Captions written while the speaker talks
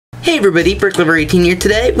Hey everybody, BrickLink18 here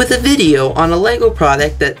today with a video on a LEGO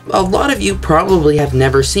product that a lot of you probably have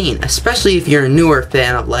never seen, especially if you're a newer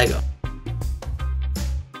fan of LEGO.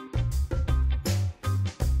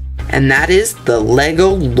 And that is the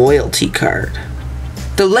LEGO Loyalty Card.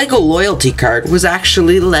 The LEGO Loyalty Card was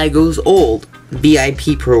actually LEGO's old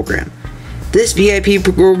VIP program. This VIP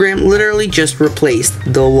program literally just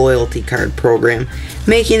replaced the Loyalty Card program,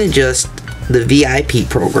 making it just the VIP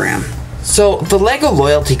program. So the LEGO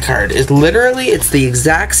Loyalty Card is literally, it's the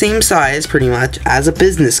exact same size pretty much as a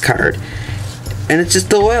business card, and it's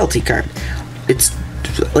just the loyalty card. It's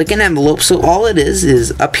like an envelope, so all it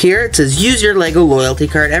is up here it says use your LEGO Loyalty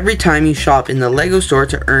Card every time you shop in the LEGO store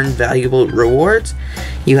to earn valuable rewards.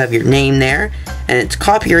 You have your name there, and it's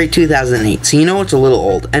copyright 2008, so you know it's a little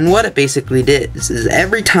old. And what it basically did is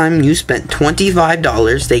every time you spent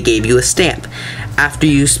 $25, they gave you a stamp. After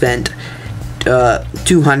you spent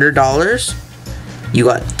 $200, you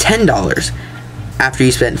got $10. After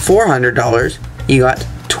you spent $400, you got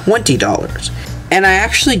 $20. And I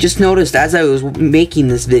actually just noticed as I was making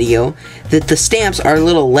this video that the stamps are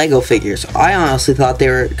little Lego figures. I honestly thought they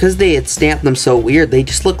were, because they had stamped them so weird, they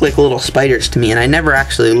just look like little spiders to me, and I never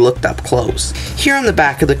actually looked up close. Here on the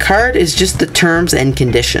back of the card is just the terms and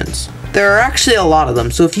conditions. There are actually a lot of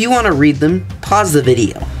them, so if you want to read them, pause the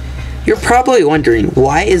video. You're probably wondering,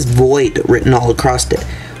 why is Void written all across it?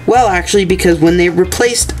 Well, actually, because when they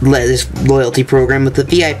replaced this loyalty program with the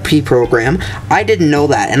VIP program, I didn't know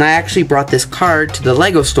that, and I actually brought this card to the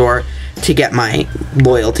LEGO store to get my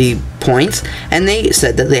loyalty points, and they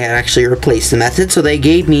said that they had actually replaced the method, so they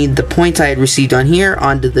gave me the points I had received on here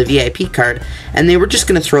onto the VIP card, and they were just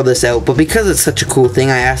going to throw this out, but because it's such a cool thing,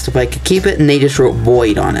 I asked if I could keep it, and they just wrote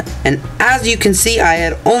Void on it. And as you can see, I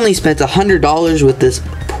had only spent $100 with this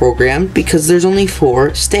program because there's only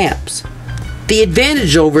 4 stamps. The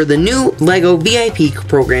advantage over the new LEGO VIP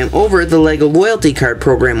program over the LEGO Loyalty Card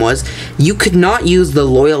program was you could not use the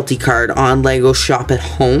loyalty card on LEGO Shop at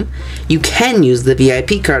Home. You can use the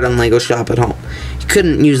VIP card on LEGO Shop at Home. You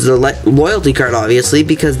couldn't use the loyalty card obviously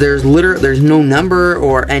because there's no number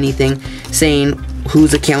or anything saying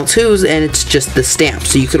whose account's whose, and it's just the stamp.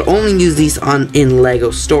 So you could only use these in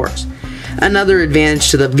LEGO stores. Another advantage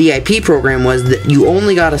to the VIP program was that you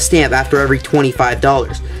only got a stamp after every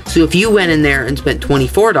 $25. So if you went in there and spent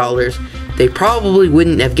 $24, they probably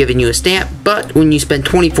wouldn't have given you a stamp, but when you spend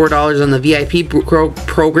 $24 on the VIP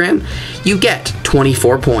program, you get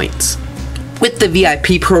 24 points. With the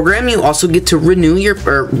VIP program, you also get to renew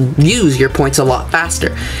use your points a lot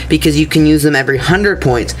faster, because you can use them every 100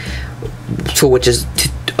 points, so which is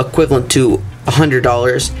equivalent to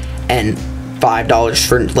 $100 and $5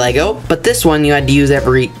 for LEGO, but this one you had to use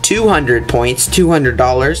every 200 points,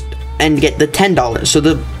 $200, and get the $10. So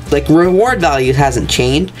the reward value hasn't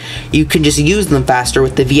changed. You can just use them faster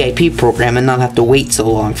with the VIP program and not have to wait so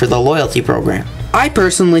long for the loyalty program. I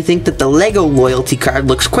personally think that the LEGO Loyalty Card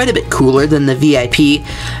looks quite a bit cooler than the VIP.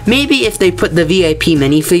 Maybe if they put the VIP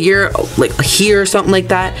minifigure like here or something like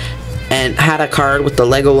that, and had a card with the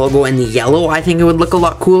LEGO logo in the yellow, I think it would look a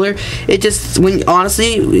lot cooler. It just,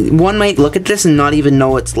 honestly, one might look at this and not even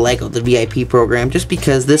know it's LEGO, the VIP program, just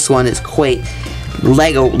because this one is quite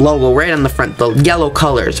LEGO logo right on the front, the yellow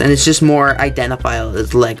colors, and it's just more identifiable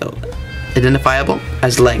as LEGO. Identifiable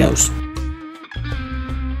as Legos.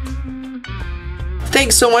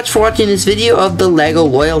 Thanks so much for watching this video of the LEGO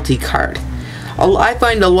Loyalty Card. I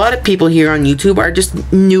find a lot of people here on YouTube are just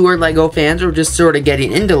newer LEGO fans or just sort of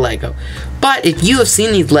getting into LEGO. But if you have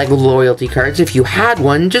seen these LEGO Loyalty Cards, if you had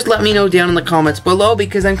one, just let me know down in the comments below,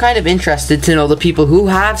 because I'm kind of interested to know the people who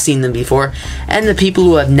have seen them before and the people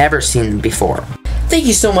who have never seen them before. Thank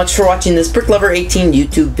you so much for watching this BrickLover18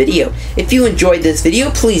 YouTube video. If you enjoyed this video,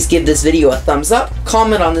 please give this video a thumbs up,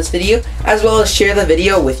 comment on this video, as well as share the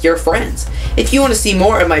video with your friends. If you want to see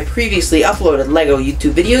more of my previously uploaded LEGO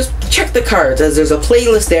YouTube videos, check the cards, as there's a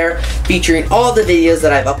playlist there featuring all the videos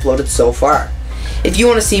that I've uploaded so far. If you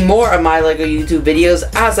want to see more of my LEGO YouTube videos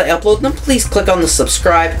as I upload them, please click on the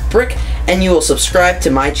subscribe brick and you will subscribe to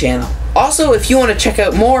my channel. Also, if you want to check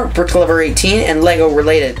out more BrickLover18 and LEGO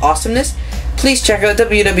related awesomeness, please check out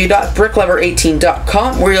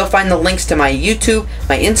www.bricklover18.com, where you'll find the links to my YouTube,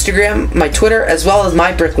 my Instagram, my Twitter, as well as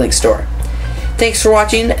my BrickLink store. Thanks for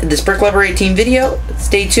watching this BrickLover18 video.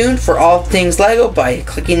 Stay tuned for all things LEGO by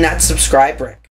clicking that subscribe brick.